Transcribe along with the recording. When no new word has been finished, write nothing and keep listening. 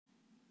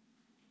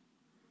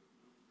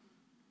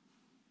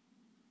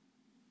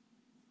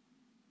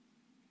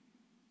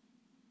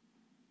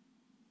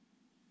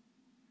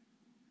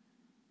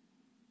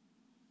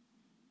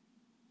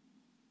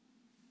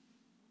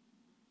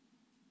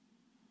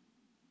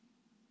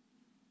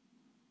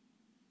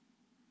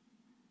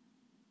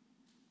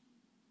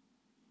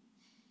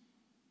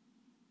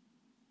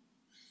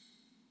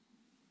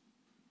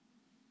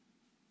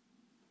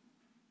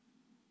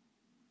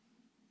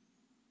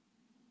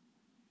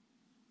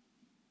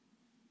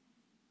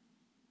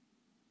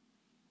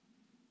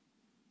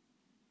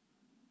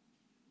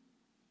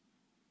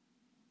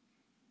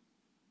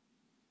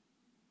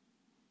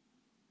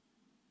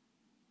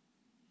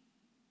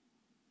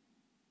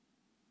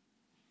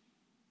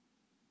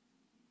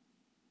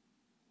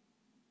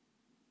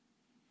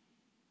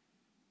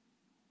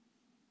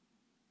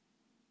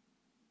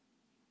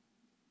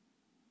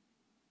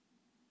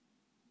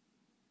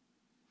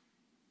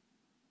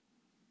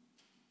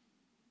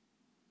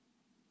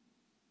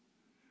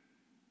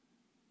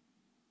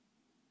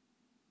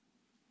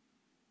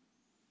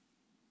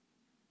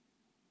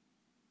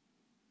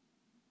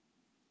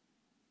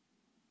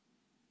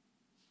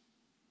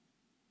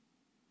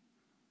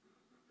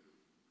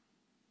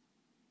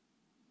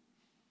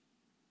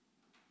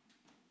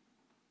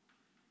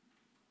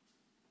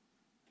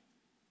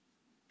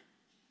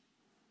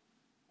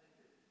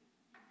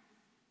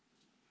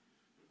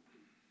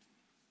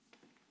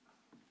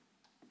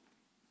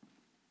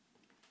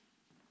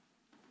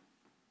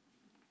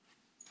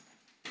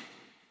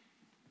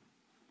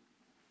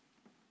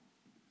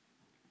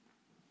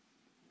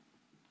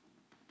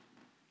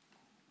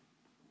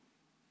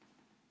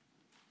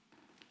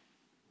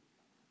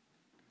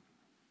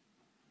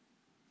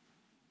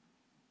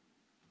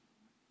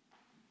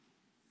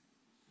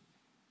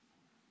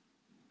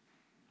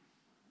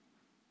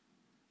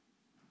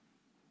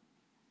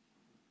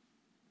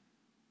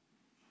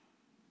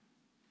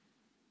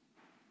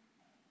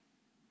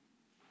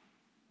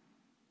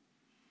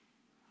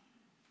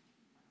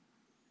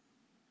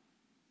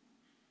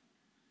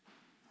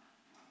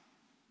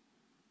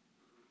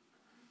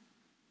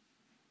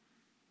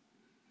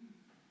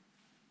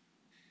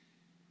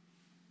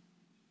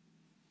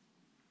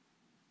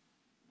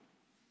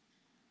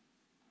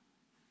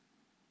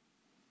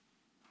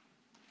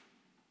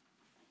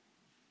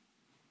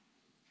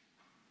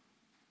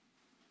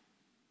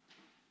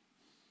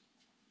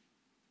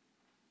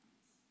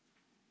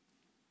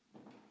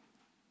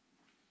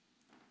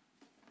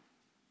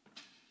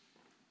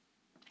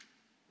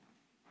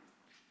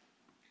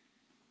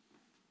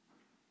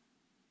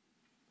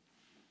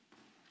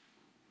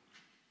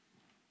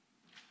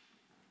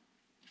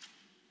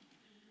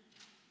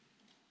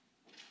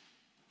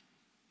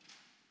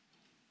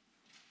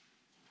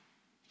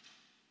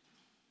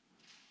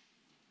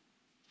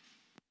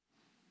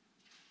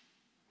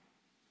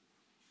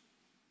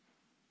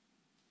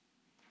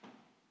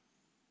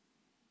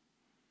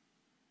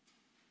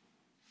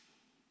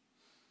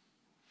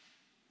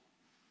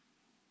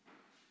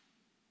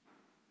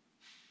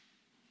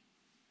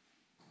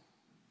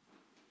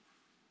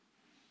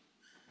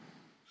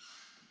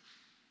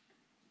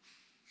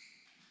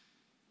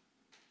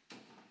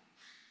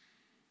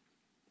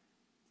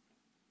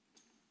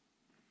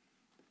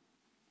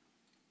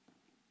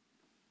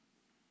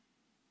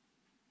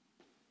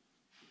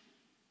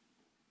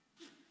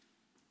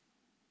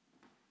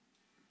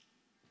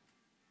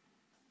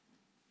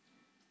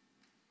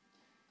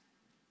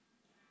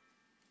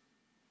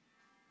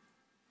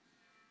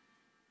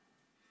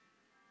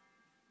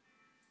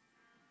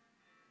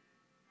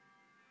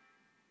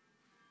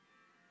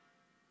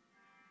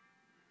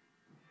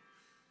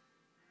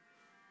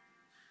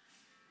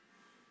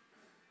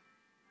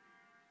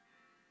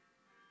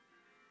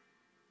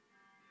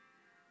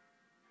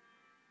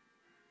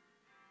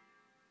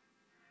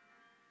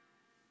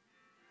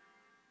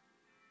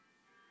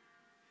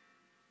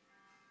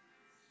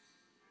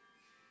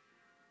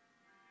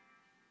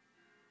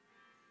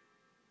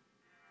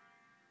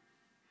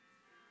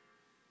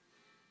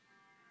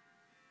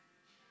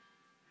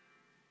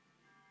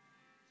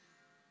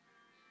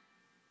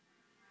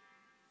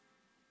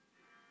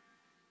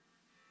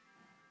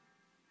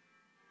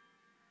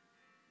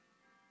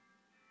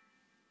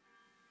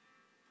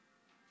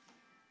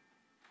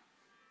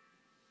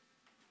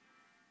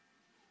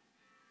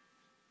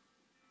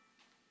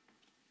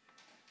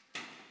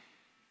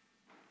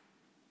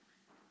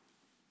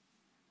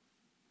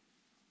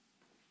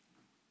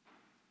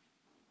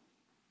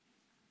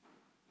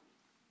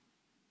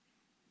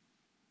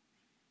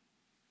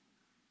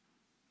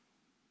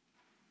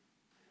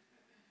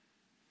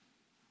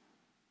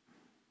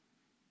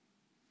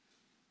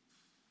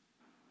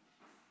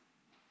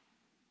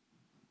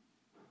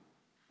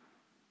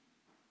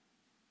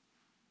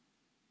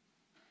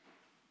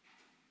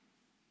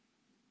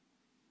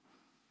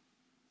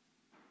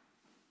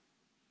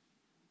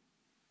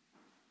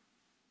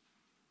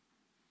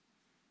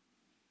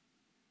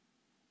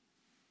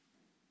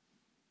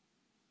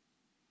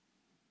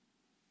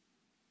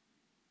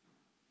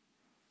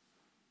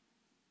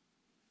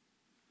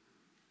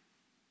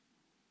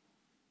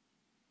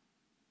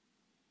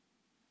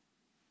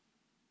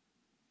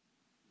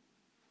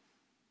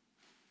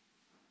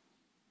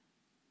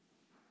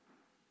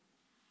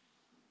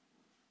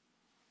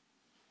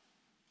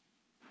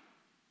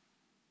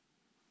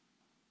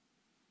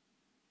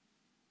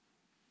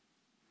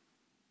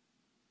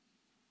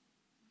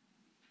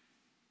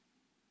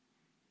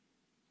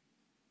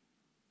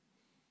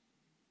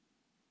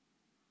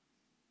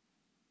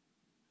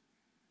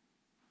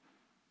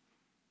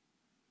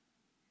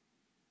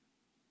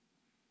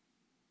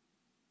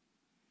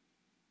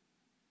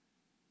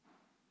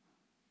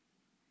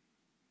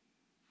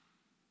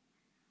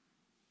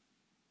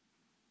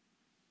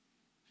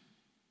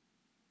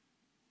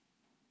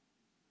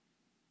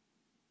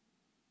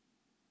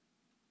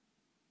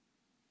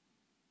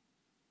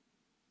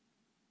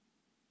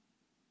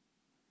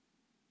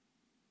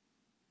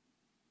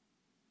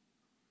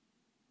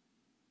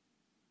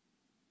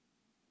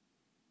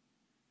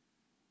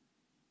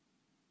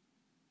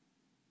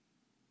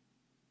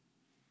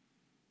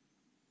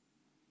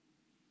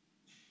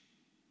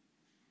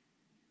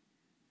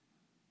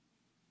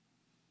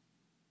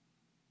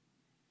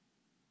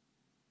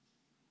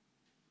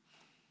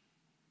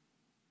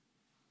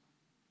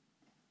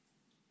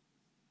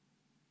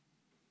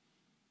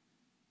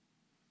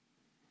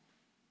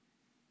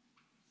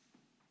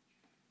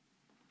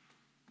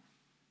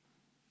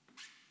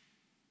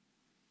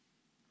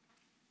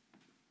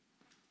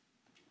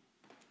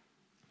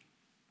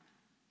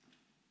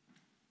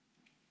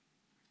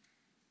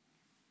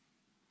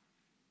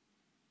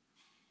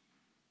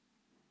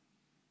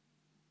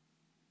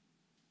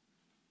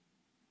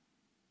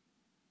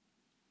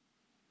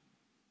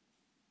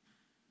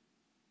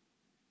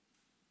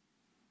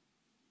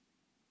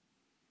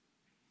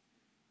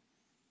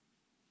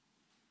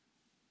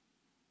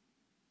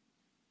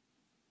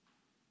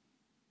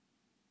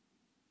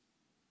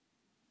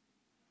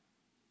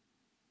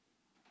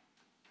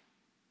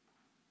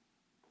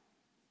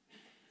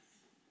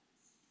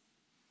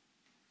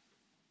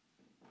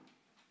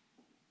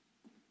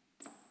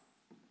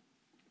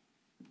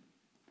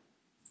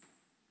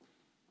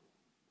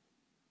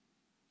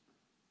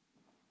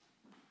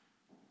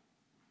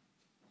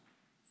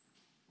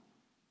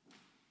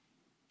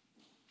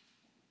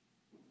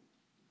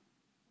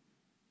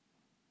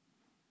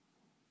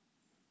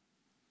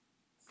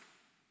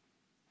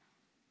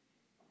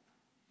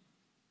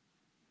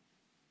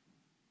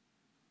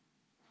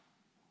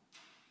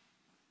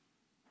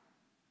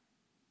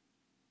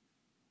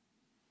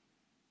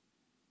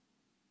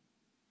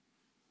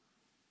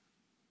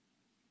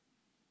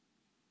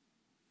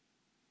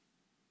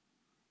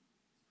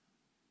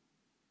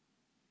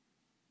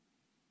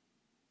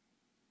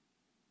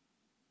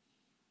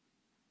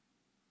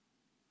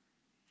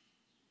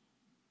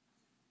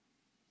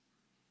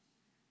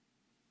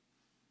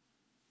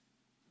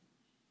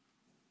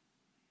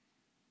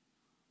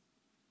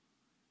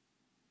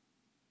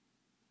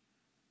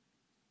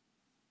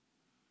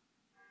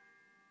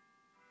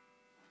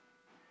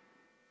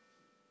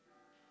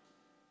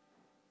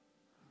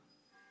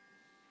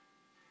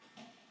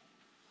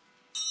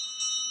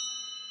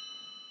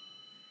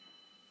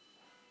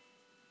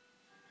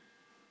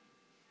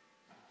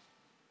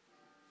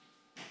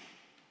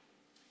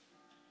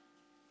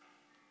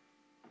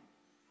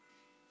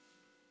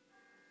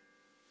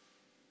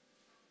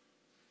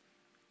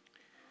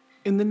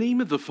In the name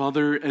of the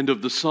Father, and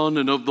of the Son,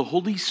 and of the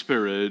Holy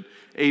Spirit,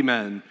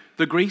 amen.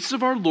 The grace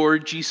of our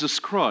Lord Jesus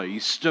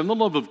Christ, and the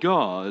love of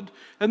God,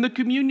 and the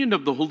communion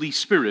of the Holy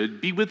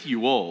Spirit be with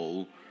you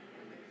all.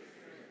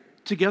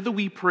 Together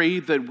we pray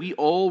that we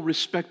all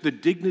respect the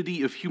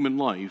dignity of human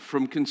life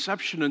from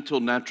conception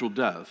until natural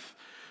death.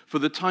 For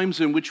the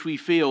times in which we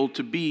fail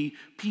to be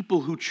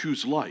people who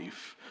choose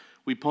life,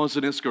 we pause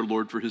and ask our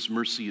Lord for his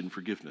mercy and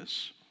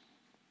forgiveness.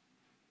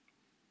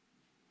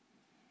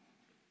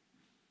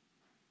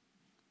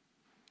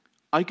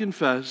 I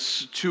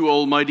confess to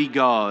Almighty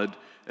God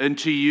and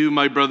to you,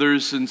 my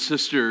brothers and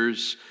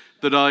sisters,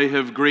 that I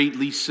have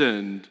greatly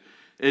sinned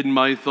in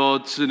my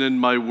thoughts and in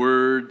my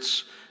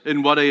words,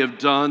 in what I have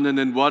done and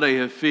in what I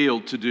have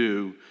failed to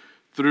do,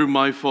 through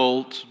my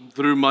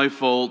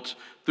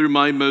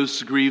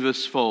most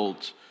grievous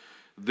fault.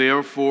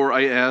 Therefore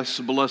I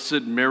ask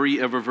Blessed Mary,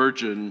 ever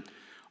Virgin,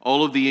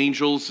 all of the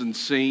angels and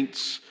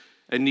saints,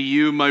 and to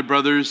you, my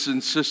brothers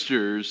and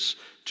sisters,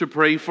 to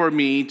pray for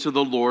me to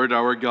the Lord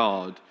our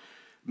God.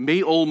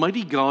 May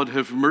Almighty God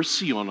have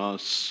mercy on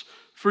us,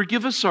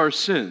 forgive us our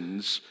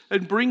sins,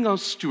 and bring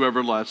us to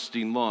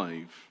everlasting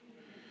life.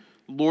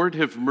 Lord,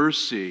 have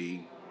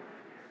mercy.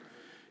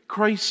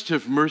 Christ,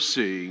 have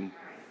mercy.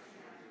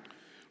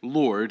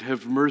 Lord,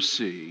 have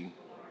mercy.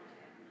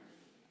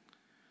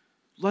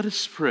 Let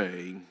us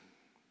pray.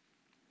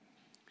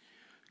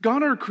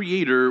 God, our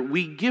Creator,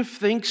 we give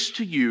thanks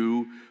to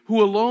you,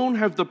 who alone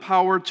have the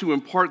power to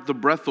impart the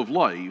breath of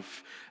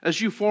life, as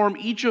you form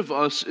each of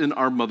us in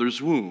our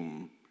mother's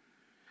womb.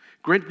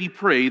 Grant, we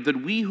pray,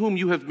 that we whom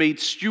you have made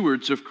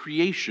stewards of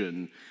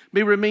creation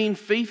may remain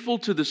faithful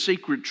to the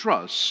sacred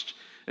trust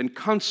and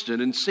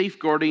constant in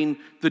safeguarding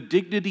the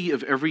dignity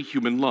of every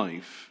human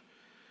life.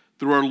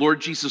 Through our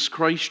Lord Jesus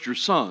Christ, your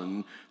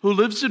Son, who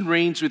lives and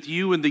reigns with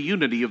you in the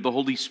unity of the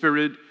Holy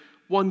Spirit,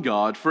 one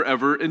God,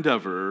 forever and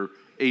ever.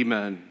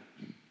 Amen.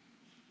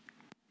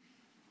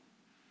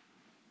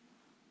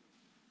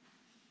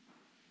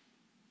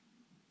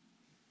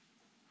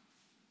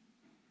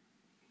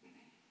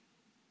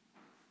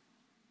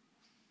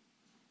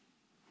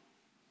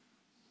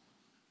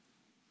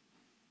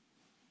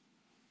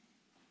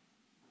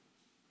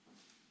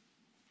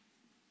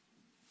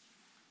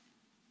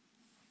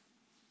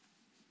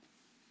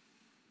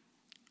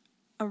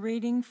 A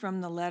reading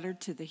from the letter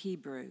to the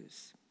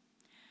Hebrews.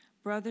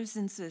 Brothers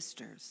and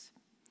sisters,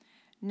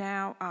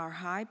 now our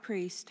high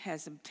priest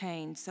has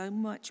obtained so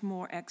much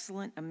more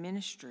excellent a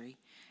ministry,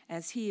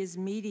 as he is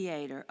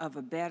mediator of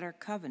a better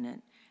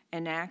covenant,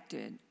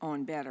 enacted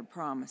on better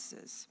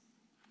promises.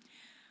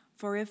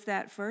 For if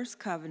that first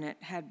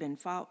covenant had been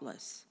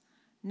faultless,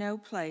 no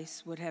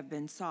place would have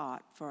been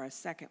sought for a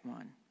second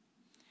one.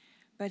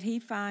 But he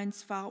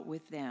finds fault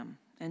with them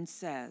and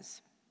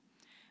says,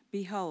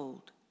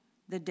 "Behold,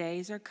 the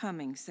days are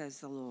coming,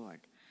 says the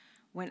Lord,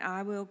 when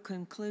I will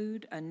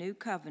conclude a new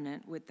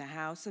covenant with the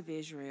house of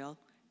Israel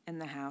and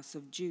the house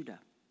of Judah.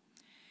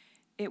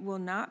 It will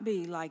not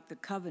be like the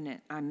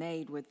covenant I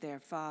made with their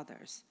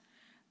fathers,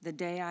 the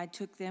day I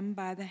took them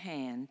by the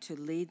hand to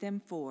lead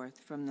them forth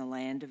from the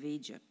land of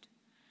Egypt.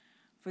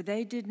 For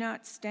they did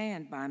not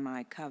stand by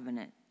my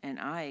covenant, and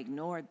I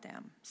ignored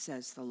them,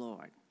 says the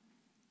Lord.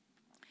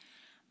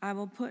 I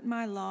will put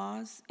my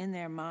laws in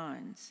their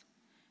minds,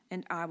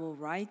 and I will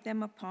write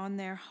them upon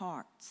their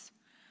hearts.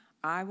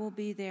 I will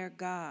be their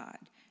God,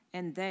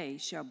 and they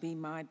shall be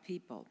my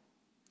people.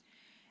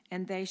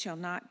 And they shall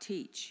not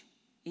teach,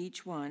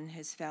 each one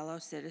his fellow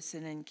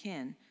citizen and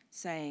kin,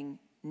 saying,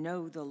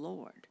 Know the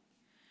Lord.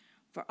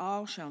 For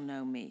all shall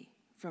know me,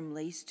 from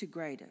least to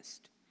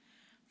greatest.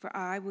 For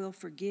I will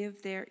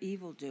forgive their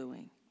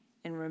evildoing,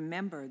 and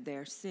remember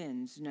their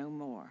sins no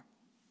more."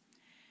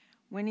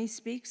 When he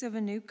speaks of a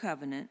new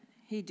covenant,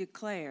 he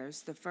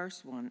declares the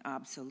first one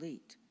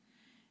obsolete.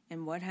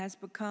 And what has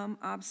become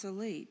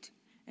obsolete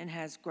and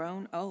has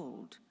grown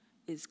old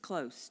is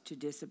close to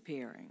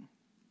disappearing.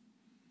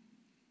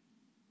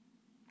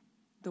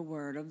 The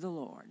word of the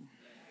Lord.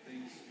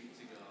 Thanks be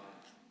to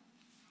God.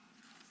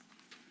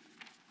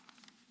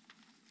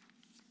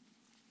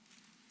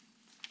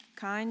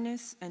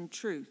 Kindness and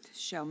truth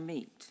shall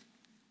meet.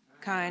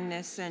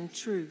 Kindness and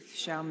truth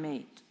shall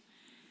meet.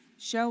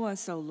 Show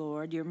us, O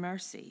Lord, your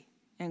mercy,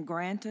 and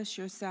grant us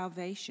your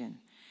salvation.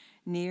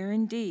 Near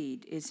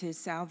indeed is his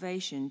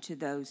salvation to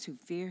those who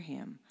fear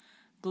him,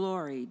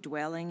 glory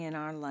dwelling in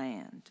our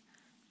land.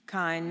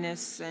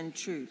 Kindness and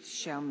truth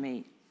shall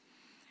meet.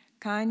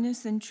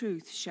 Kindness and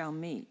truth shall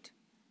meet.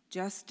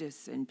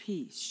 Justice and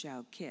peace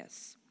shall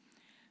kiss.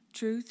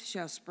 Truth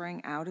shall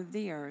spring out of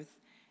the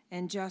earth,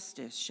 and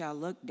justice shall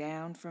look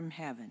down from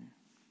heaven.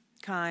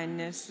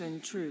 Kindness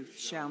and truth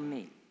shall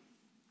meet.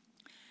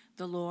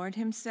 The Lord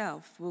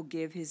himself will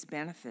give his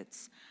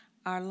benefits.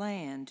 Our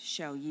land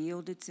shall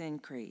yield its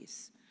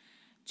increase.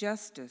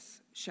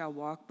 Justice shall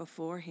walk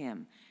before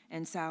him,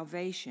 and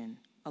salvation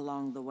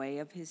along the way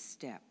of his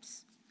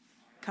steps.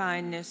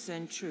 Kindness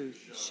and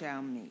truth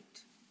shall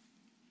meet.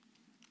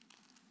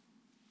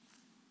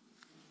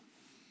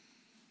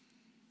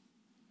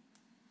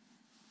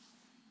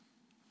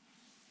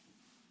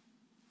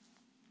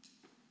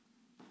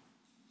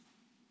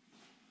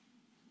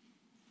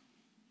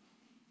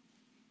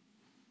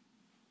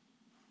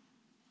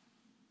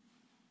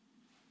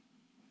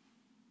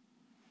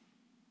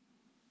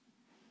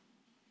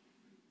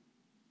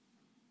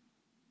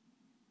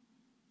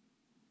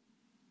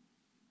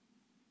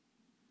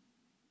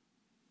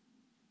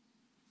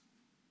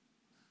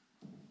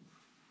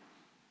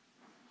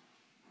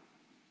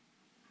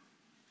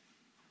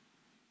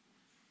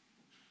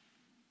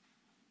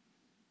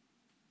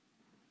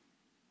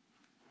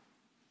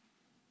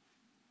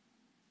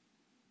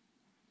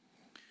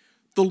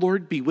 The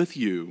Lord be with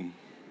you.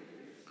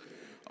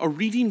 A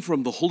reading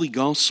from the Holy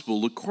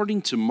Gospel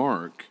according to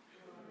Mark.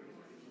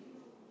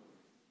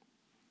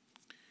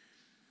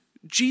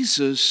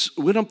 Jesus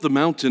went up the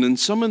mountain and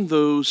summoned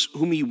those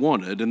whom he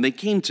wanted, and they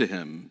came to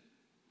him.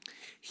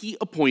 He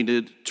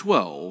appointed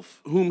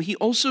 12, whom he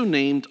also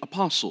named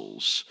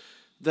apostles,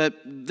 that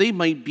they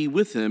might be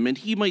with him, and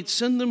he might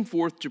send them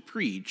forth to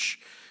preach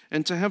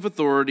and to have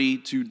authority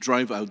to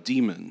drive out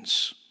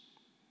demons.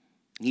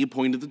 He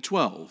appointed the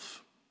 12.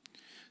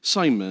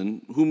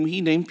 Simon, whom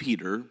he named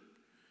Peter,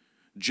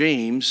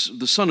 James,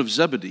 the son of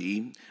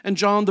Zebedee, and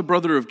John, the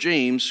brother of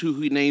James,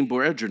 who he named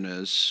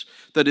Boanerges,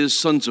 that is,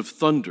 sons of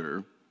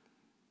thunder,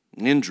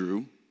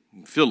 Andrew,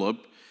 Philip,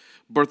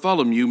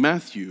 Bartholomew,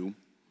 Matthew,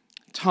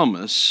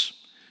 Thomas,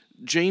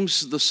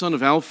 James, the son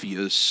of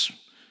Alphaeus,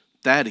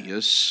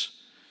 Thaddeus,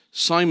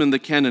 Simon the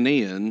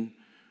Cananean,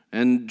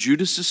 and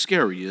Judas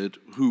Iscariot,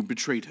 who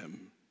betrayed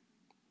him.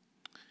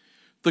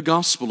 The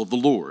Gospel of the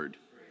Lord.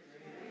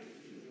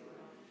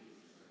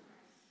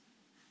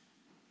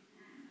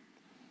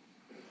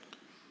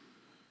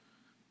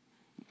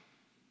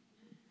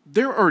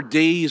 There are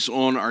days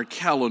on our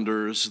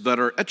calendars that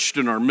are etched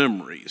in our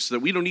memories, that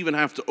we don't even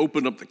have to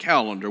open up the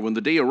calendar. When the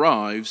day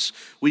arrives,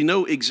 we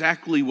know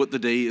exactly what the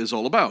day is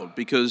all about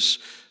because,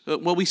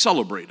 we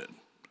celebrate it.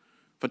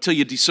 If I tell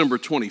you December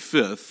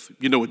 25th,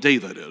 you know what day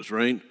that is,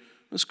 right?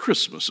 It's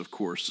Christmas, of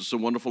course. It's a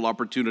wonderful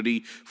opportunity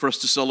for us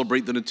to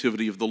celebrate the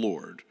Nativity of the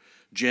Lord.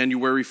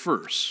 January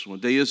 1st, what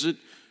day is it?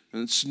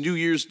 And it's New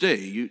Year's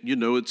Day. You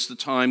know, it's the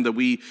time that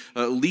we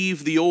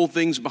leave the old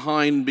things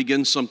behind and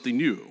begin something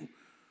new.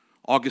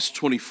 August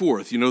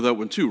 24th, you know that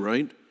one too,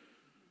 right?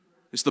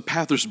 It's the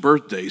Pather's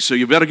birthday, so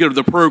you better get to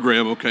the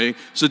program, okay?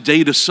 It's a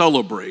day to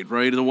celebrate,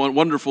 right? A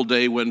wonderful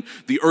day when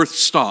the earth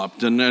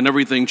stopped and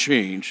everything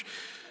changed.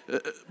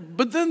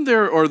 But then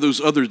there are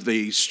those other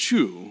days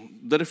too,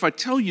 that if I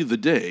tell you the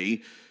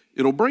day,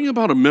 it'll bring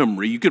about a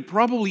memory. You could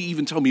probably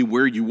even tell me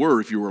where you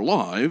were if you were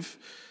alive,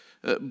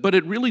 but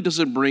it really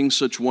doesn't bring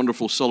such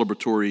wonderful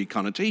celebratory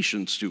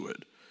connotations to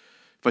it.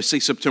 If I say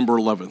September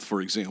 11th,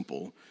 for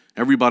example,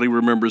 everybody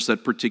remembers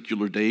that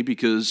particular day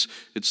because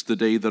it's the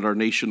day that our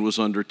nation was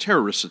under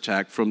terrorist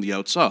attack from the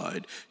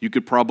outside. You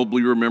could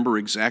probably remember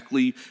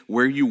exactly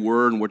where you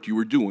were and what you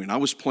were doing. I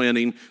was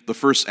planning the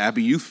first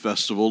Abbey Youth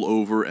Festival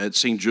over at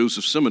St.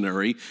 Joseph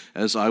Seminary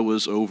as I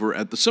was over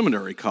at the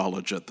seminary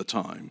college at the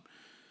time.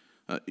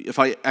 If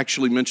I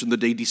actually mentioned the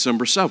day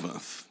December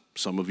 7th,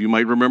 some of you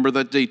might remember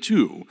that day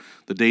too,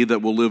 the day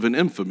that will live in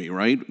infamy,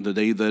 right? The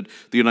day that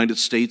the United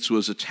States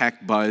was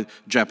attacked by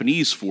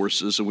Japanese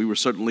forces and we were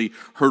suddenly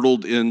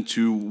hurtled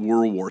into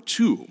World War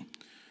II.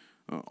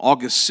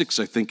 August 6th,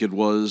 I think it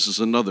was, is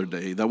another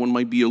day. That one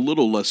might be a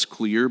little less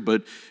clear,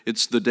 but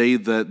it's the day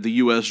that the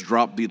U.S.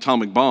 dropped the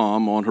atomic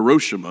bomb on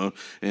Hiroshima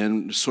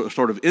and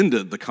sort of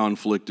ended the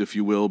conflict, if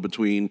you will,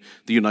 between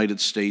the United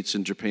States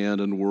and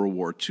Japan in World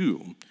War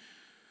II.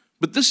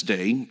 But this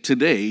day,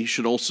 today,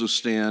 should also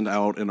stand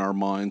out in our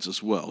minds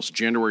as well. It's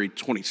January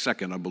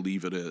 22nd, I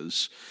believe it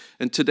is.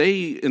 And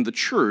today in the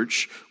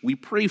church, we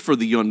pray for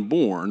the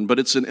unborn, but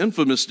it's an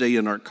infamous day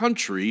in our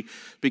country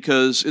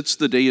because it's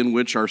the day in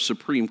which our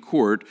Supreme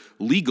Court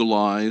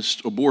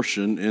legalized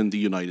abortion in the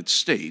United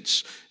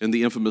States in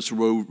the infamous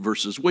Roe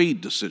versus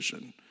Wade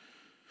decision.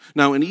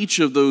 Now, in each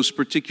of those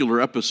particular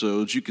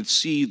episodes, you could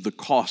see the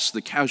cost,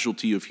 the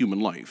casualty of human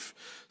life.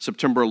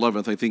 September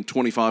 11th, I think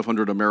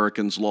 2,500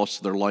 Americans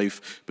lost their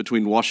life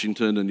between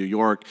Washington and New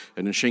York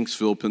and in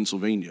Shanksville,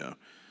 Pennsylvania.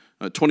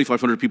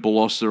 2,500 people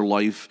lost their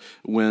life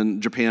when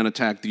Japan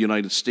attacked the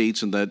United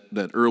States in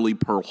that early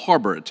Pearl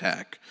Harbor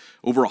attack.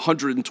 Over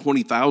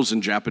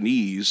 120,000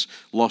 Japanese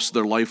lost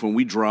their life when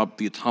we dropped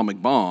the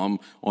atomic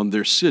bomb on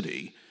their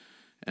city.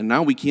 And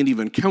now we can't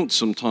even count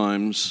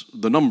sometimes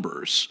the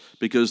numbers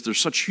because there's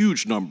such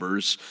huge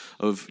numbers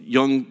of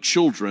young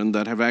children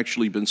that have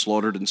actually been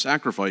slaughtered and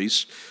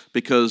sacrificed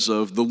because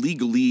of the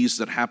legalese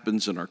that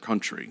happens in our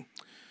country.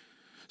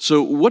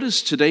 So what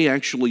does today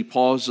actually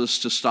pause us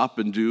to stop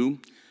and do?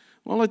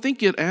 Well, I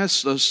think it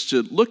asks us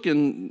to look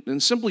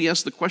and simply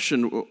ask the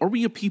question, are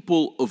we a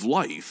people of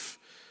life?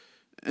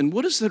 And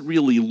what does that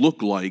really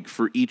look like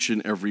for each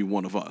and every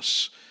one of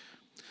us?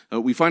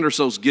 We find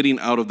ourselves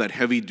getting out of that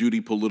heavy-duty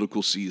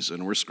political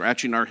season. We're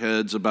scratching our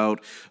heads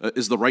about,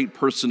 is the right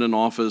person in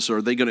office? Or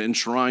are they going to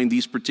enshrine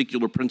these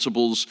particular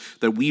principles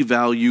that we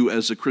value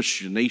as a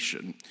Christian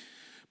nation?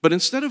 But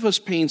instead of us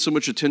paying so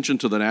much attention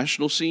to the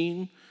national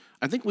scene,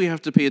 I think we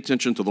have to pay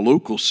attention to the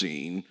local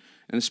scene,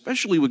 and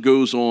especially what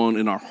goes on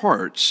in our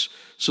hearts,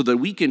 so that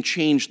we can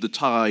change the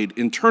tide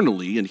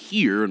internally and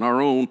here in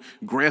our own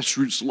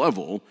grassroots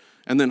level,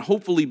 and then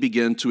hopefully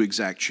begin to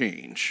exact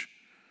change.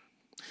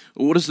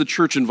 What does the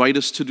church invite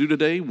us to do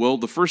today? Well,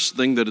 the first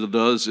thing that it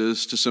does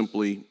is to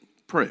simply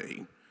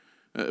pray.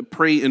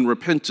 Pray in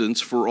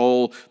repentance for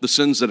all the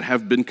sins that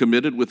have been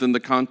committed within the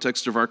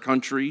context of our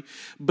country.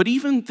 But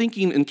even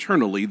thinking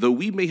internally, though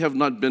we may have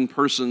not been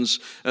persons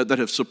that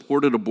have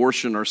supported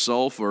abortion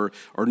ourselves or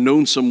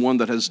known someone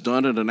that has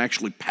done it and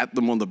actually pat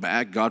them on the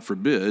back, God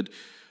forbid,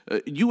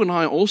 you and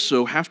I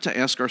also have to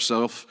ask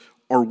ourselves,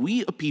 are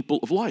we a people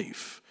of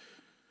life?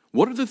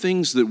 What are the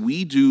things that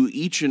we do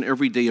each and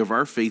every day of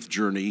our faith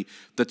journey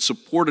that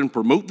support and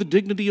promote the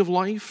dignity of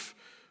life,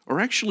 or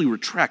actually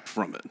retract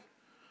from it?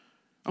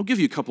 I'll give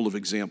you a couple of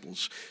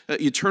examples.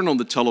 You turn on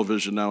the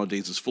television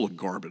nowadays, it's full of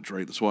garbage,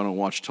 right? That's why I don't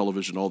watch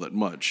television all that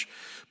much.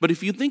 But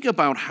if you think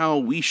about how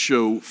we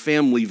show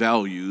family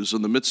values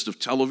in the midst of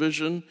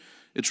television,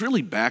 it's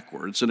really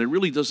backwards, and it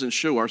really doesn't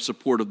show our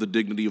support of the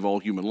dignity of all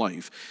human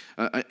life.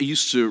 I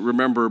used to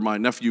remember my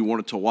nephew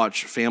wanted to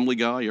watch Family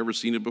Guy. You ever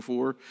seen it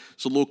before?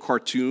 It's a little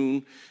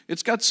cartoon.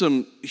 It's got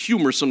some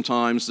humor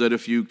sometimes that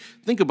if you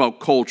think about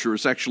culture,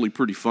 it's actually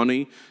pretty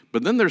funny.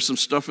 But then there's some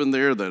stuff in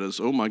there that is,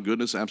 oh my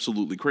goodness,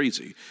 absolutely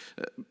crazy.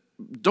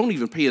 Don't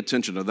even pay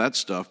attention to that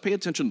stuff. Pay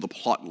attention to the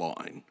plot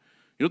line.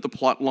 You know what the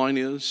plot line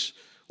is?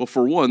 Well,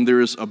 for one,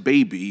 there is a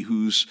baby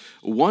whose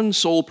one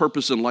sole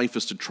purpose in life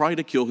is to try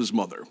to kill his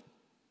mother.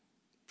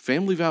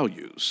 Family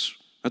values.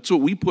 That's what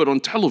we put on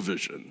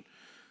television.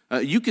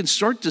 You can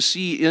start to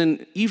see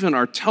in even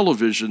our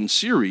television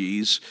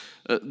series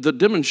the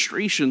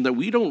demonstration that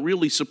we don't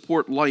really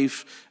support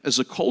life as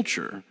a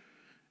culture.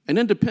 And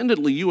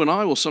independently, you and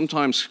I will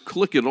sometimes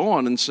click it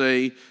on and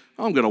say,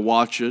 oh, I'm going to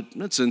watch it.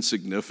 That's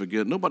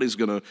insignificant. Nobody's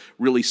going to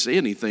really say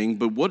anything.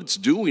 But what it's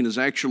doing is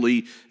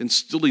actually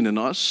instilling in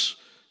us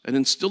and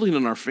instilling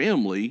in our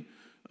family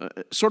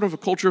sort of a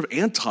culture of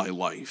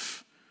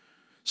anti-life.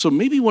 So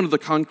maybe one of the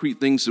concrete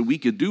things that we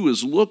could do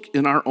is look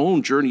in our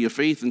own journey of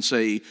faith and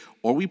say,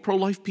 are we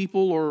pro-life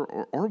people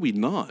or are we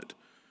not?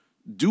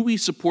 Do we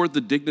support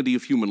the dignity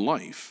of human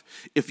life?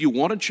 If you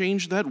want to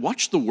change that,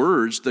 watch the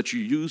words that you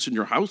use in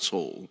your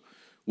household,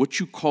 what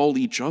you call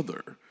each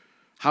other,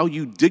 how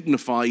you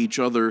dignify each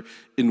other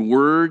in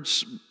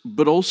words,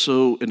 but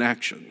also in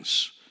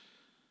actions.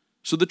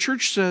 So the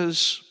church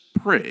says,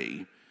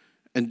 pray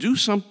and do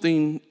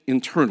something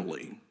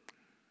internally.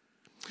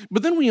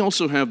 But then we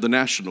also have the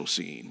national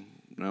scene.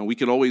 Now, we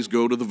could always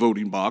go to the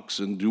voting box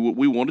and do what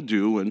we want to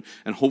do, and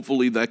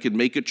hopefully that could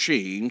make a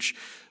change.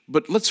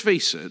 But let's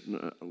face it,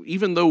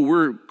 even though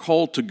we're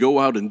called to go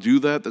out and do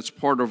that, that's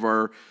part of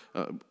our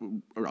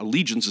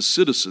allegiance as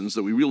citizens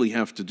that we really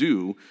have to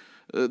do.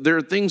 There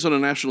are things on a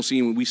national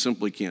scene we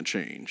simply can't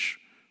change.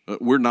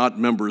 We're not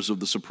members of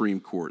the Supreme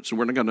Court, so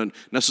we're not going to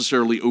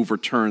necessarily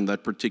overturn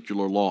that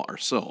particular law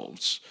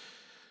ourselves.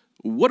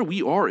 What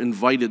we are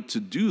invited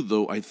to do,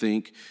 though, I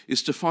think,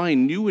 is to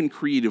find new and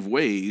creative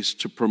ways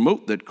to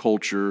promote that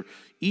culture,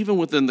 even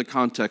within the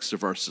context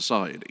of our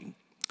society.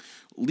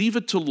 Leave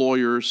it to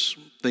lawyers,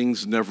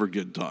 things never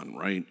get done,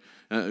 right?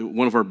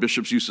 One of our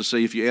bishops used to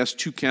say, if you ask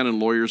 2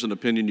 canon lawyers an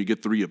opinion, you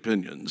get 3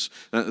 opinions.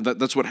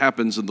 That's what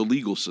happens in the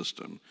legal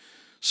system.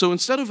 So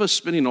instead of us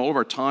spending all of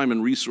our time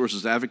and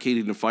resources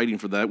advocating and fighting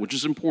for that, which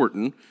is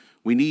important,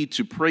 we need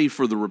to pray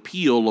for the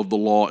repeal of the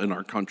law in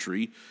our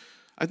country.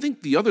 I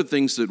think the other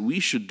things that we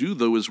should do,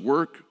 though, is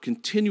work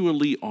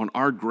continually on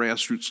our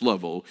grassroots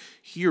level,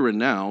 here and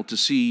now, to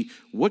see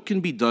what can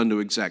be done to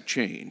exact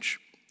change.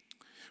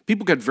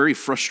 People got very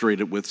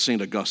frustrated with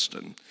St.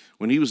 Augustine.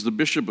 When he was the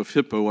bishop of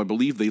Hippo, I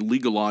believe they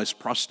legalized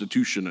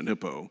prostitution in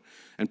Hippo.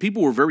 And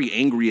people were very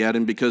angry at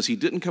him because he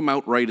didn't come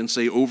out right and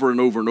say over and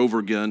over and over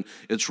again,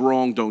 it's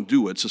wrong, don't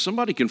do it. So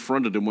somebody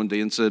confronted him one day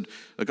and said,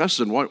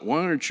 Augustine, why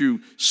aren't you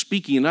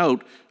speaking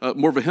out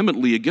more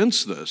vehemently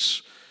against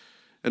this?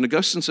 And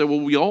Augustine said,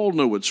 well, we all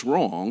know it's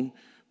wrong,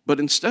 but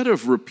instead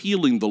of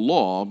repealing the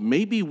law,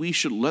 maybe we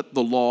should let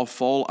the law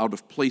fall out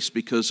of place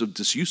because of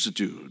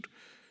disusuitude.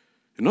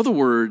 In other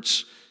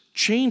words,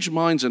 change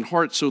minds and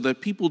hearts so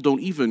that people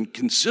don't even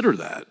consider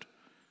that.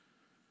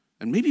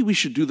 And maybe we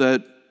should do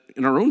that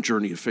in our own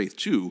journey of faith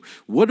too.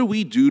 What do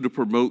we do to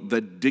promote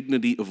that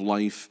dignity of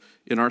life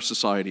in our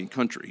society and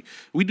country?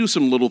 We do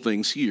some little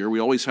things here. We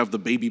always have the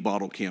baby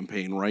bottle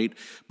campaign, right?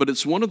 But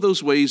it's one of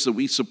those ways that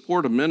we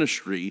support a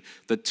ministry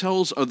that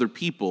tells other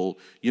people,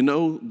 you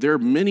know, there are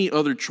many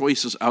other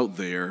choices out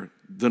there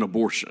than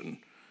abortion.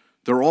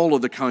 There are all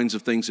of the kinds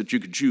of things that you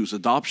could choose.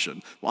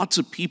 Adoption. Lots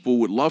of people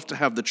would love to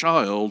have the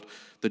child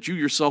that you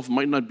yourself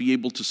might not be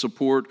able to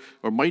support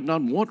or might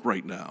not want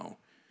right now.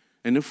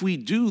 And if we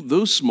do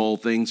those small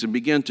things and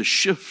begin to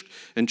shift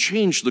and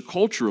change the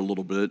culture a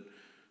little bit,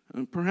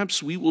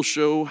 perhaps we will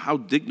show how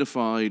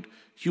dignified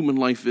human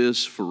life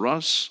is for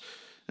us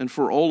and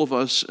for all of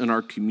us in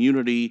our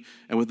community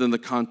and within the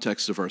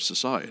context of our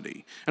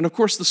society. And of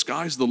course, the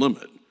sky's the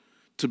limit.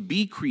 To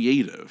be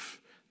creative,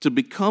 to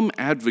become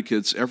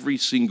advocates every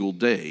single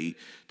day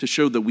to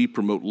show that we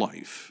promote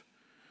life.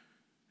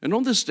 And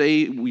on this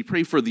day, we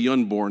pray for the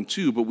unborn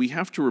too, but we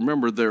have to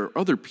remember there are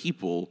other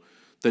people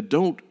that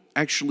don't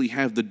actually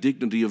have the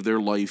dignity of their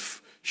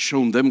life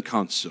shown them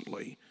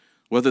constantly,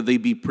 whether they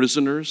be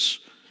prisoners,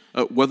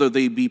 whether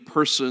they be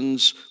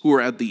persons who are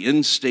at the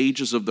end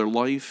stages of their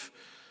life.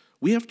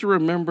 We have to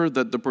remember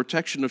that the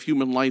protection of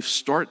human life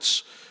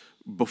starts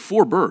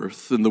before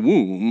birth in the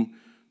womb,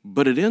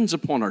 but it ends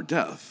upon our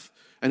death,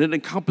 and it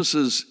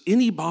encompasses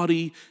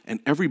anybody and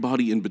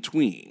everybody in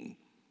between.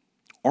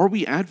 Are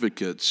we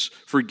advocates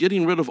for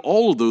getting rid of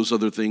all of those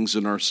other things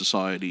in our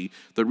society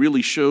that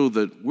really show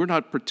that we're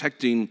not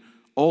protecting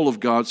all of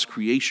God's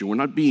creation. We're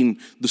not being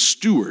the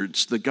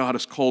stewards that God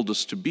has called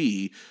us to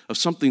be of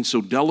something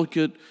so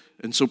delicate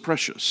and so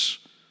precious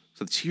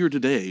that's here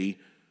today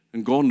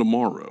and gone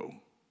tomorrow.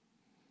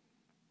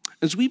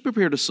 As we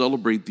prepare to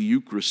celebrate the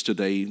Eucharist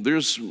today,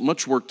 there's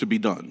much work to be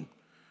done.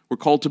 We're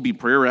called to be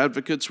prayer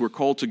advocates. We're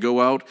called to go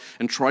out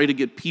and try to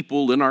get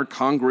people in our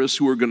Congress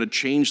who are going to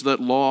change that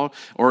law,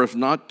 or if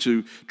not,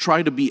 to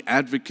try to be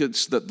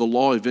advocates that the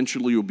law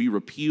eventually will be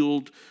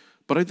repealed.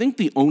 But I think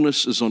the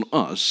onus is on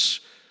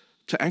us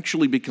to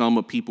actually become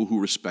a people who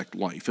respect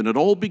life. And it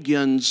all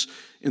begins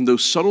in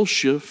those subtle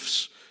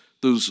shifts,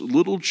 those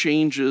little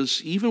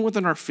changes, even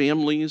within our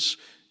families,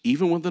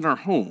 even within our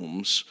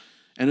homes,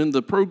 and in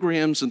the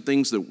programs and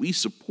things that we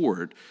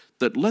support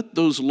that let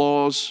those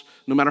laws,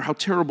 no matter how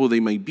terrible they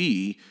may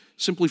be,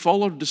 simply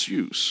fall out of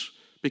disuse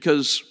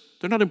because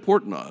they're not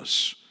important to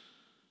us.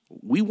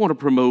 We want to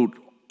promote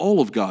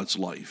all of God's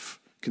life,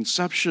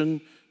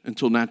 conception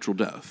until natural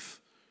death.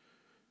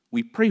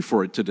 We pray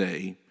for it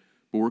today,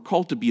 but we're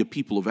called to be a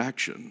people of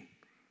action.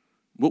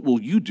 What will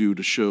you do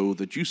to show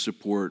that you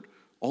support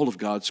all of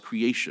God's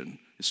creation,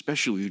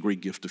 especially the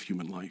great gift of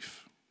human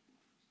life?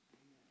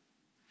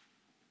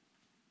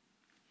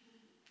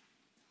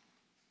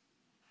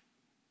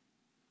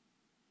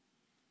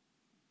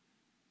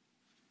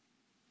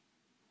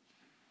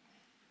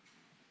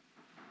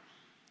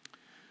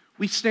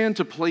 We stand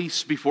to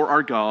place before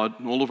our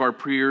God all of our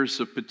prayers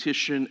of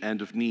petition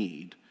and of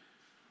need.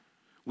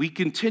 We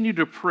continue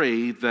to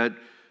pray that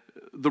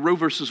the Roe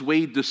v.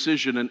 Wade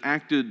decision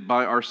enacted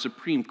by our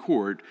Supreme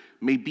Court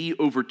may be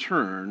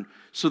overturned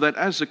so that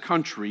as a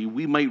country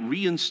we might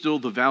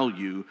reinstill the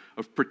value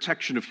of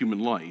protection of human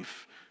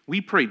life.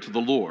 We pray to the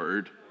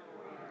Lord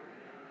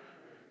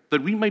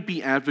that we might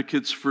be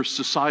advocates for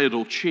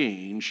societal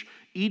change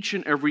each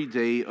and every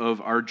day of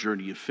our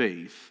journey of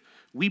faith.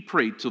 We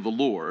pray to the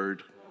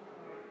Lord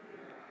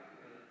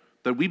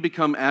that we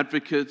become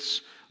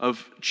advocates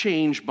of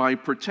change by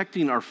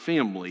protecting our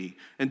family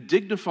and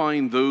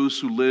dignifying those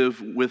who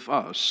live with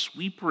us.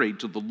 We pray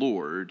to the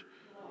Lord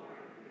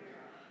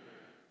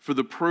for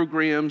the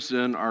programs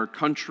in our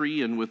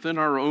country and within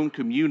our own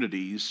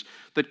communities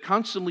that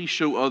constantly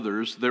show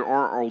others there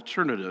are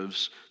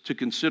alternatives to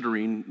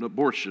considering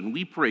abortion.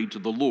 We pray to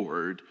the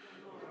Lord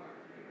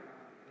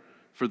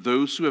for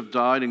those who have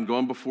died and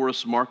gone before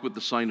us marked with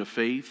the sign of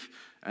faith,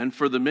 and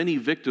for the many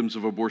victims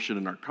of abortion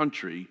in our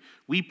country.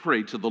 We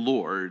pray to the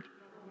Lord.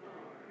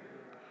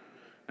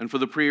 And for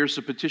the prayers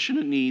of petition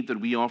and need that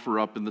we offer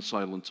up in the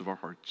silence of our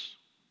hearts.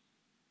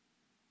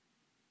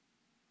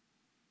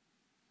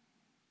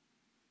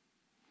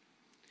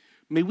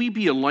 May we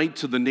be a light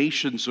to the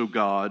nations, O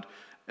God,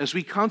 as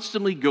we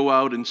constantly go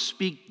out and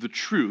speak the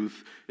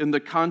truth in the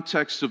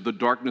context of the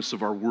darkness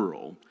of our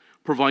world.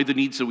 Provide the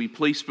needs that we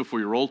place before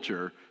your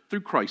altar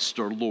through Christ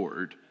our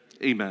Lord.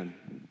 Amen.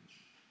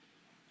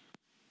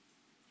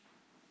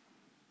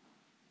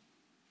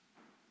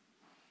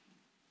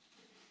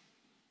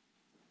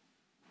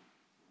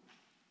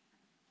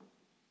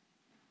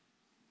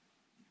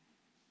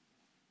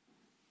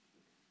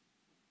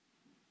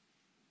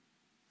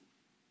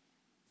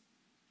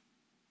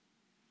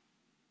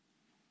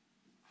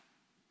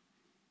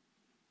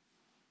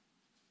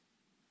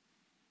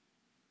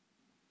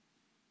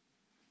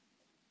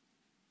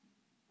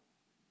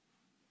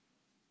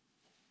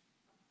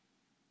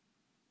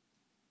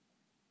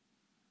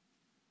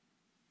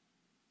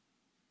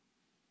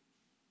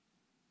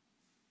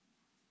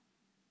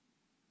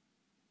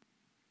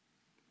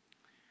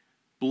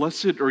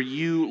 Blessed are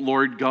you,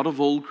 Lord God of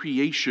all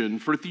creation,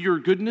 for through your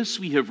goodness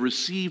we have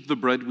received the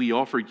bread we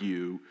offer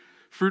you.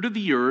 Fruit of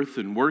the earth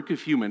and work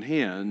of human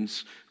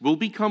hands will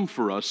become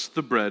for us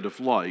the bread of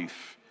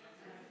life.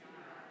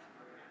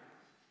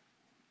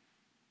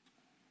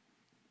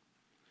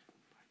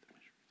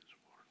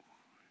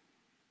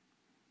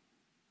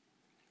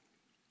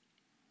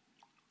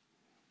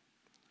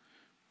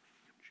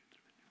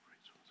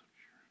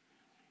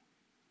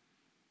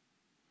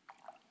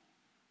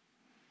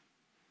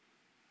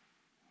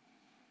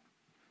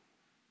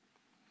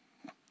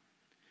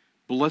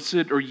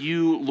 Blessed are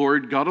you,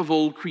 Lord God of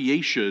all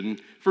creation,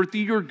 for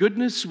through your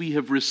goodness we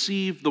have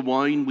received the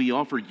wine we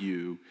offer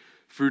you.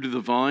 Fruit of the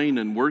vine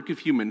and work of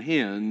human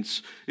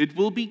hands, it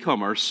will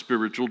become our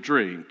spiritual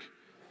drink.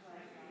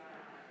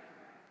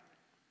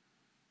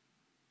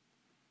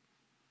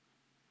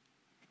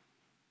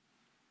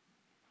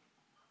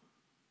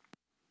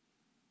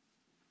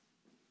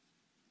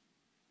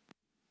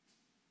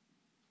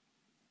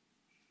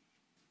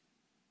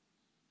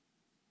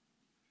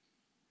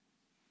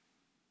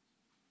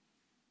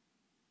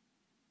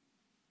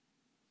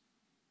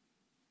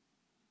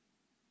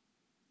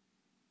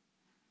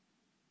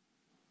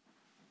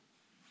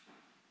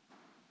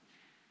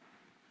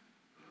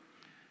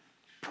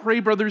 Pray,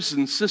 brothers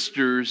and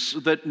sisters,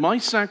 that my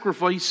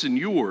sacrifice and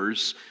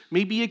yours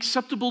may be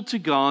acceptable to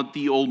God,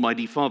 the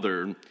Almighty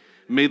Father.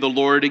 May the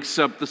Lord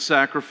accept the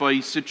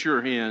sacrifice at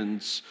your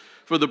hands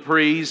for the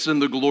praise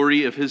and the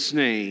glory of his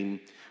name,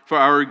 for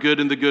our good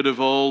and the good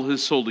of all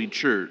his holy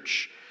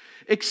church.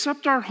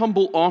 Accept our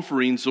humble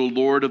offerings, O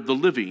Lord of the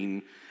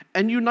living,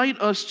 and unite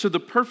us to the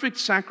perfect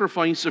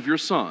sacrifice of your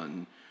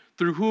Son,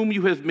 through whom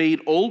you have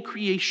made all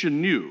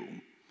creation new,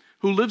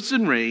 who lives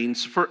and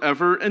reigns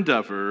forever and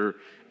ever.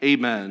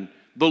 Amen.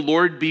 The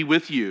Lord be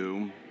with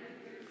you.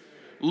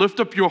 Lift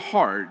up your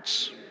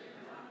hearts.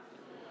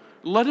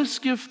 Let us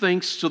give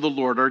thanks to the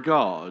Lord our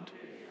God.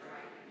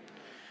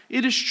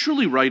 It is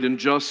truly right and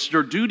just,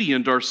 our duty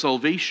and our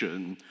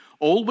salvation,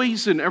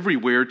 always and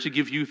everywhere to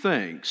give you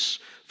thanks,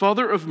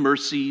 Father of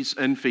mercies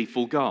and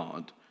faithful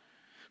God.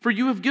 For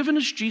you have given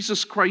us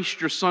Jesus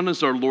Christ, your Son,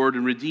 as our Lord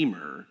and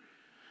Redeemer.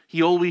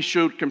 He always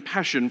showed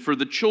compassion for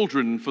the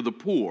children and for the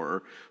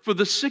poor, for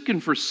the sick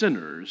and for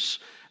sinners,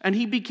 and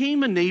he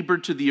became a neighbor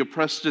to the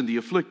oppressed and the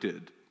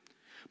afflicted.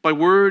 By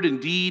word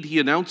and deed he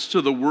announced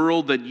to the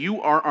world that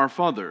you are our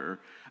Father,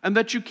 and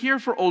that you care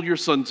for all your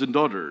sons and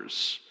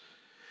daughters.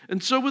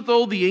 And so with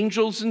all the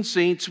angels and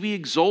saints we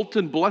exalt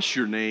and bless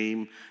your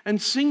name,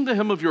 and sing the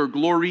hymn of your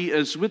glory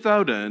as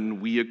without end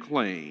we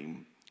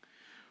acclaim.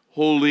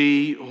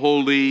 Holy,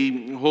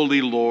 holy,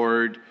 holy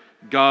Lord,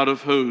 God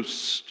of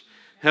hosts,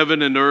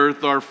 heaven and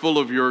earth are full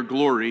of your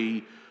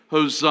glory.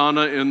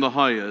 Hosanna in the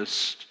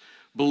highest.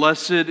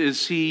 Blessed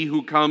is he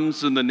who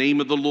comes in the name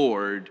of the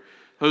Lord.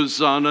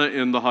 Hosanna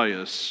in the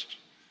highest.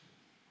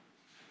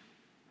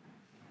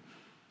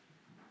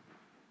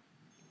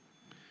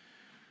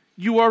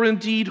 You are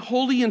indeed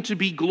holy and to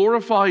be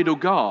glorified, O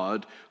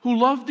God, who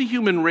love the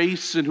human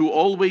race and who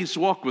always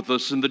walk with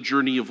us in the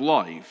journey of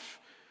life.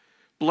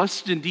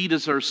 Blessed indeed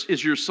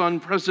is your Son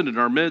present in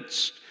our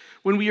midst,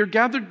 when we are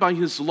gathered by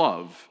his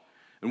love,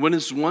 and when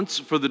as once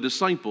for the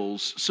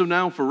disciples, so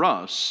now for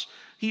us,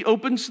 he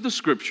opens the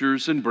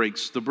scriptures and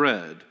breaks the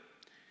bread.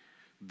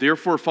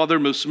 Therefore, Father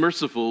most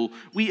merciful,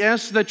 we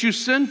ask that you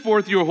send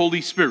forth your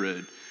Holy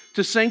Spirit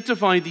to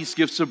sanctify these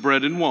gifts of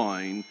bread and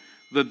wine,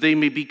 that they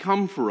may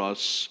become for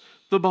us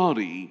the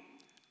body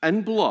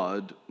and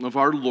blood of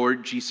our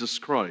Lord Jesus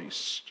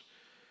Christ.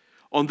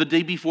 On the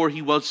day before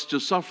he was to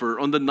suffer,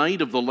 on the night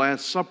of the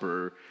Last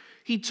Supper,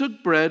 he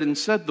took bread and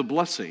said the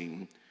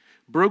blessing,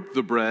 broke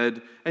the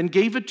bread, and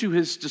gave it to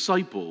his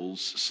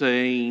disciples,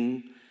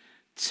 saying,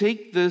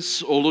 "Take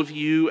this, all of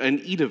you,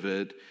 and eat of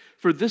it,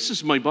 for this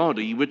is my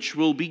body, which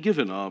will be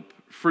given up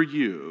for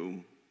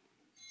you."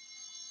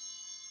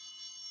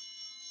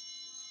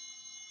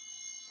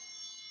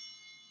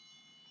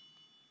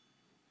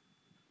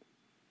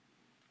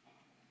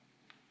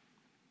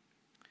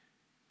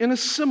 In a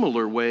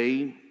similar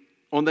way,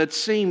 on that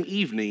same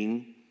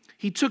evening,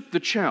 he took the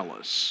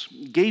chalice,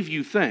 gave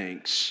you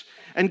thanks,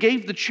 and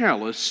gave the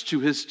chalice to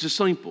his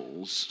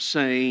disciples,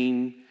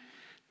 saying,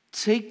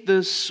 "Take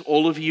this,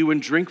 all of you,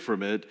 and drink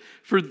from it,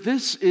 for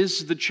this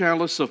is the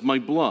chalice of my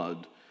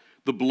blood,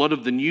 the blood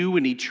of the new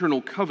and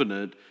eternal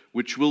covenant,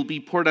 which will be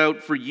poured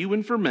out for you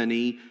and for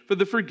many for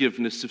the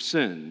forgiveness of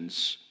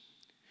sins.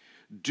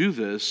 Do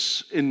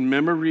this in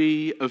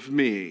memory of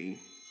me."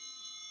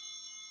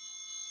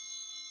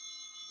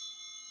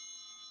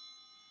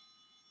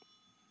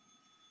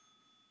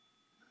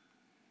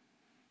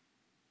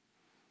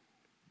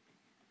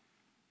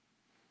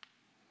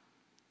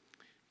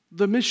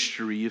 The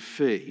mystery of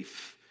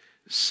faith.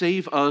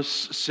 Save us,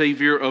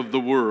 Savior of the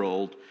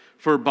world,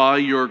 for by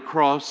your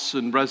cross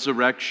and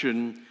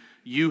resurrection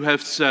you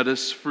have set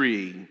us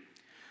free.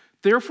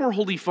 Therefore,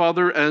 Holy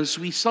Father, as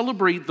we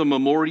celebrate the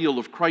memorial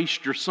of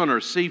Christ, your Son, our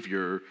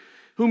Savior,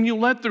 whom you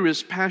led through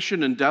his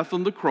passion and death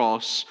on the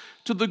cross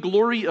to the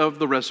glory of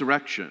the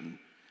resurrection,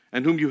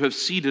 and whom you have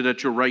seated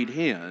at your right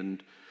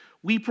hand,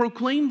 we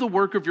proclaim the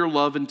work of your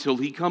love until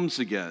he comes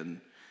again,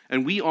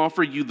 and we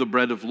offer you the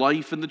bread of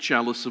life and the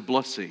chalice of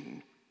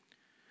blessing.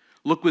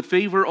 Look with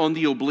favor on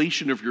the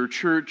oblation of your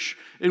church,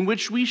 in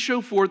which we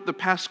show forth the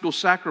paschal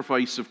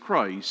sacrifice of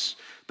Christ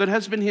that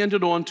has been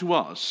handed on to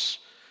us,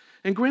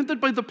 and grant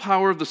that by the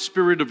power of the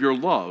Spirit of your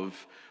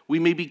love, we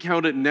may be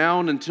counted now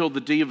and until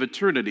the day of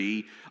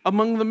eternity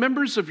among the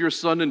members of your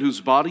Son, in whose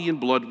body and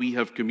blood we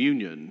have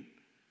communion.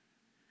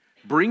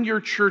 Bring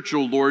your church,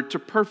 O Lord, to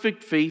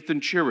perfect faith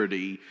and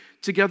charity,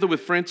 together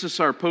with Francis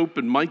our Pope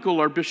and Michael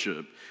our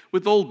Bishop,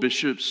 with all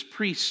bishops,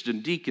 priests,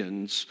 and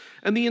deacons,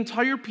 and the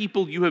entire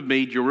people you have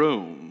made your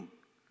own.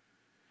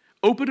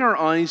 Open our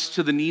eyes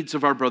to the needs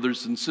of our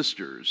brothers and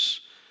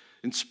sisters.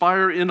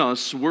 Inspire in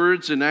us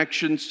words and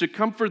actions to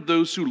comfort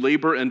those who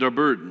labor and are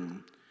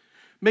burdened.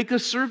 Make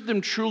us serve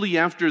them truly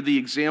after the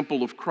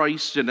example of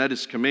Christ and at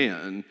his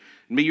command.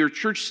 May your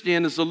church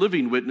stand as a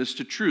living witness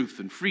to truth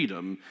and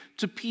freedom,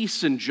 to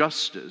peace and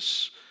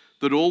justice,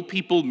 that all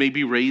people may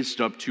be raised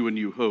up to a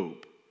new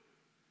hope.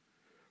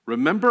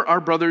 Remember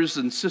our brothers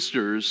and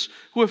sisters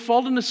who have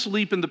fallen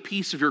asleep in the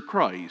peace of your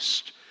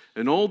Christ,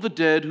 and all the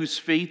dead whose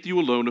faith you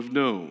alone have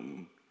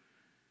known.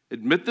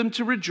 Admit them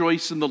to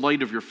rejoice in the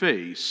light of your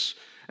face,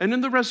 and in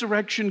the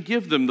resurrection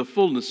give them the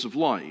fullness of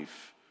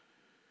life.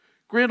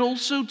 Grant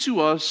also to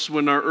us,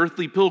 when our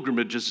earthly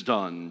pilgrimage is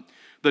done,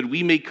 that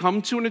we may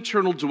come to an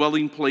eternal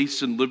dwelling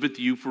place and live with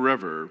you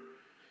forever.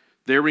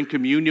 There, in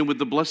communion with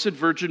the Blessed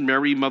Virgin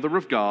Mary, Mother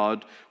of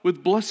God,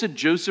 with blessed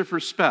Joseph, her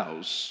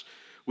spouse,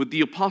 with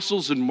the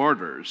apostles and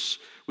martyrs,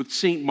 with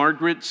St.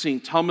 Margaret,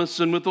 St. Thomas,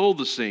 and with all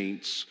the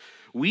saints,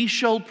 we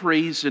shall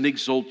praise and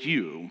exalt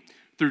you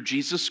through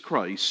Jesus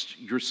Christ,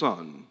 your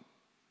Son.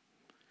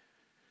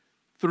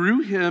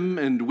 Through him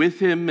and with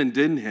him and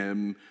in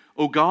him,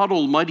 O God,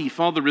 Almighty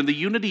Father, in the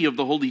unity of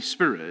the Holy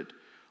Spirit,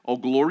 all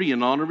glory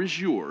and honor is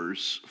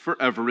yours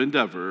forever and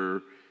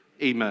ever.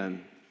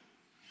 Amen.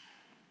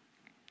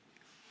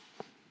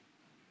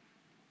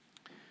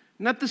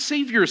 And at the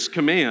Savior's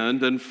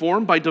command, and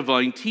formed by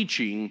divine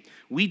teaching,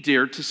 we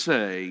dare to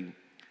say,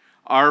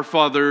 Our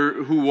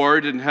Father, who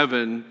art in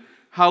heaven,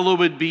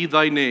 hallowed be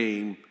thy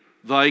name.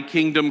 Thy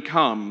kingdom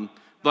come,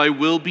 thy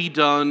will be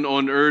done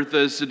on earth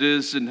as it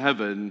is in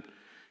heaven.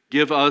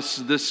 Give us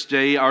this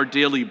day our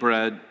daily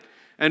bread,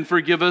 and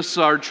forgive us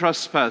our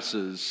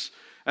trespasses,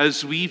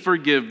 as we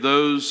forgive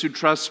those who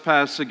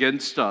trespass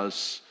against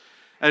us.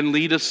 And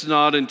lead us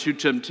not into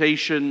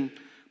temptation,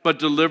 but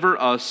deliver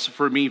us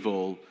from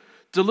evil.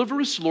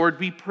 Deliver us, Lord,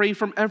 we pray,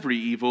 from every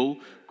evil.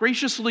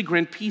 Graciously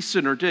grant peace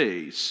in our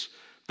days,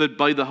 that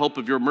by the help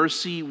of your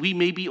mercy we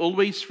may be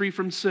always free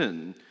from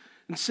sin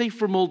and safe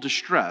from all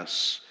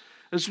distress,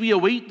 as we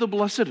await the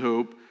blessed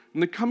hope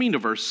and the coming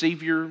of our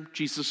Savior,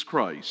 Jesus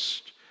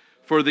Christ.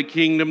 For the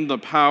kingdom, the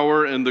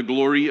power, and the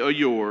glory are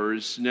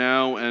yours,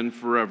 now and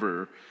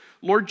forever.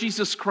 Lord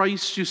Jesus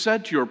Christ, who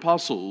said to your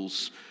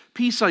apostles,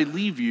 Peace I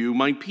leave you,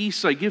 my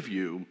peace I give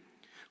you.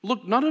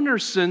 Look not on our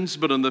sins,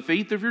 but on the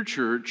faith of your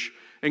church,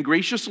 and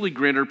graciously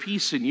grant our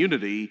peace and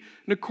unity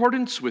in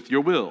accordance with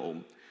your will,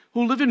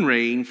 who live and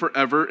reign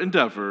forever and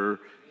ever.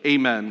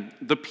 Amen.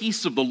 The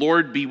peace of the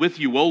Lord be with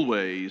you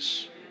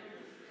always.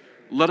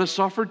 Let us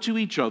offer to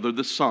each other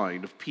the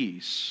sign of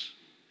peace.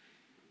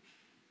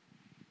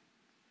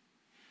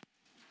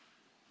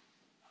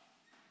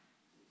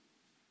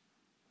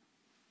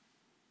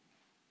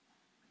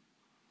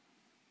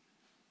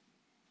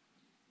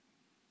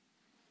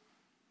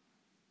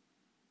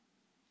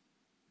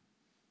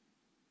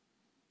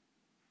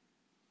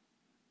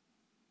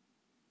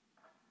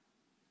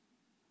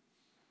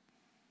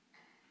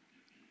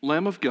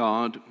 Lamb of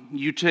God,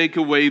 you take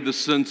away the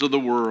sins of the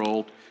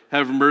world.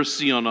 Have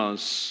mercy on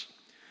us.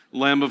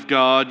 Lamb of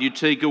God, you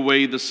take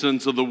away the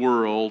sins of the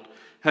world.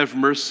 Have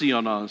mercy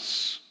on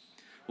us.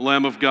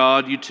 Lamb of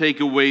God, you take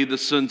away the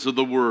sins of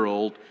the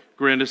world.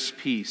 Grant us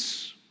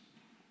peace.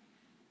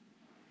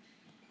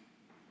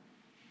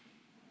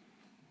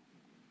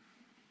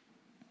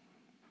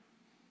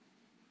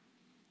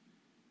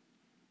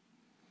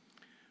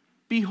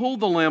 Behold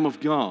the Lamb of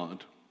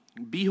God.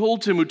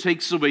 Behold him who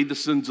takes away the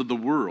sins of the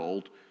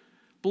world.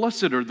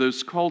 Blessed are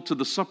those called to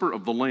the supper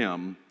of the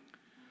Lamb.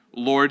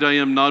 Lord, I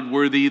am not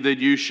worthy that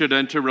you should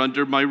enter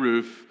under my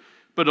roof,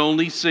 but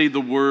only say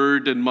the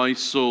word, and my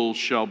soul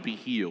shall be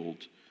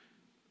healed.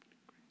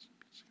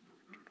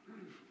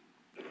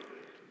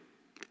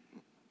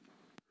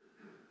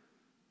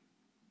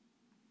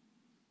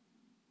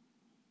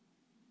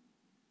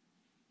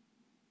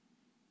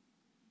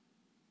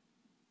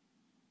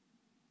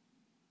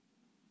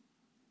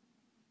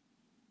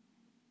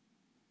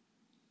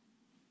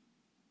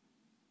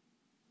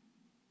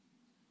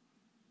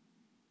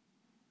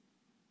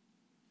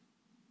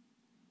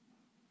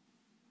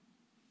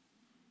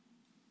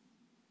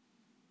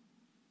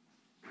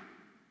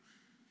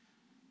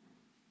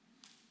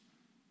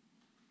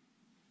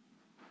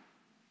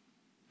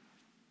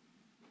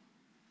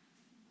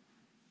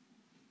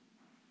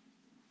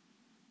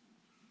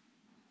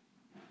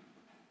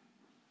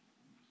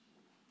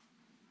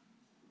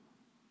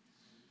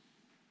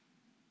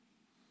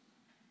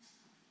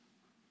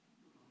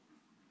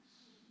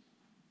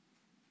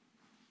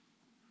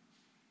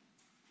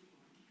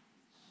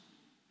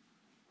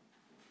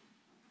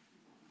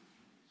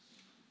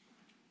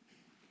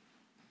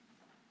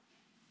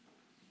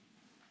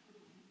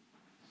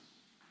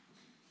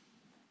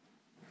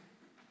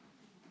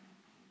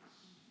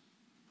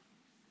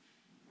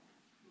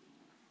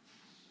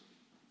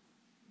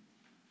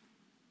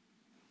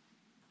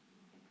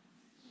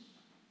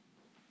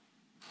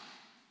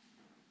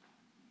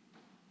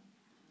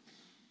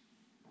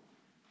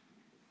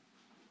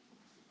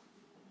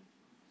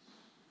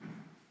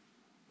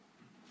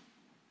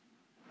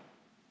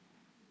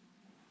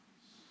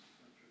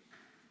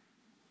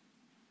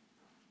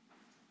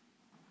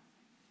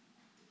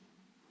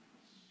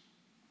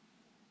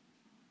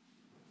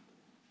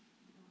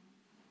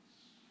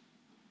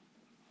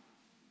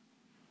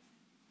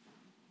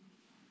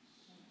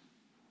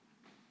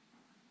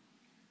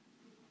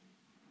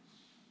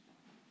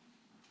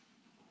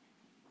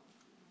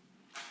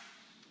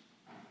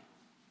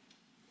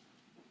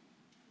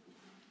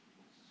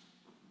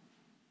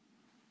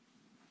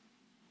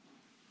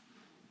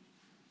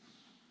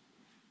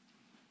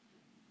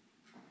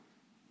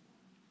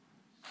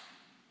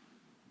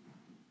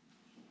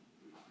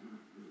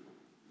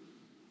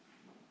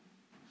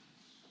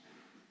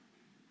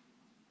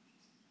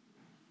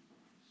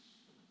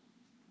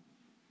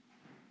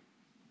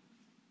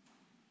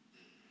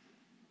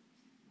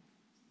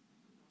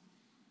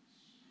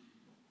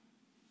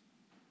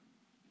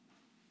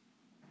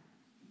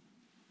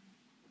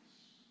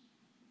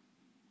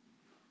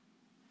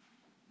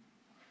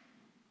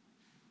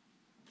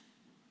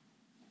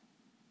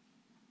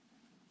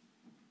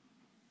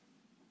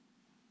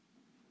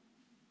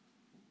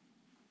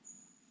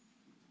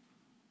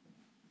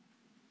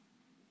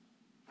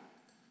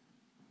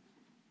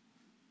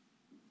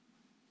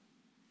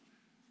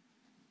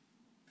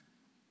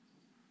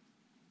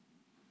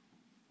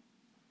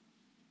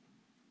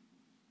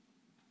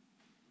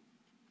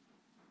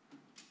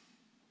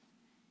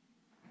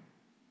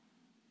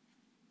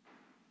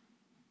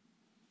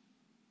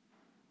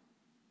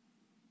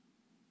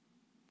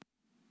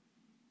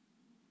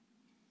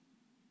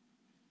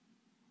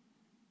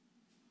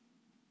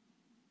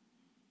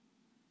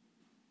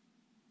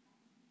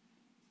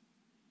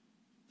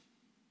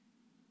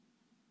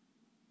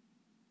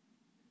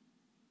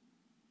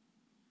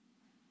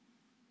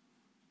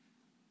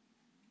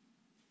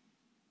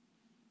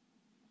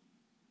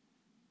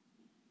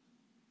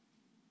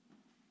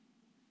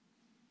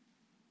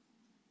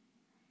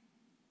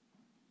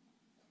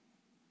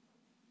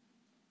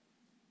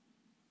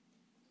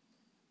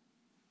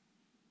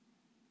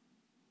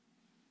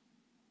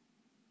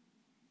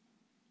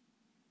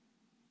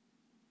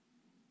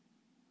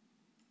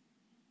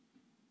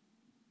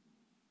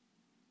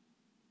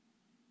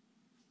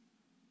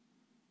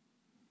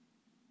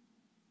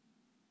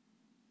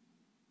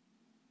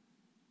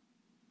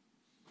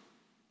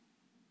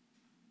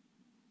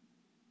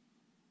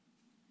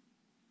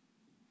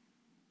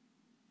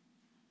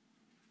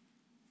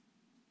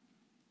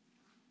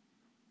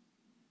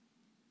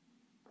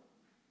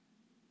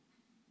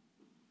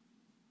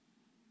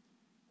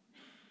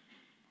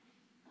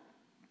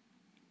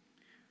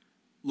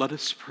 Let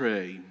us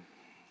pray.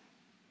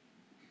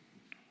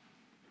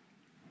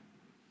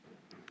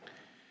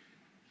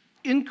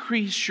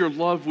 Increase your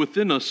love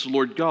within us,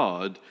 Lord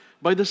God,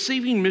 by the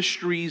saving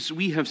mysteries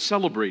we have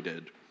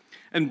celebrated,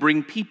 and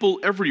bring people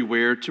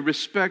everywhere to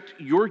respect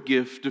your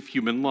gift of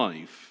human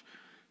life.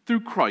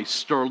 Through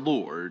Christ our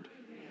Lord.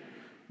 Amen.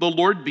 The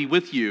Lord be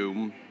with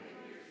you.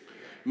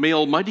 May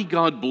Almighty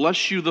God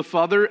bless you, the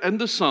Father, and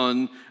the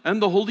Son,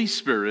 and the Holy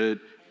Spirit.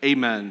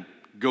 Amen.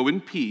 Go in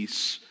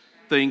peace.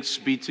 Thanks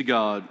be to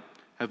God.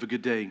 Have a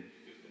good day.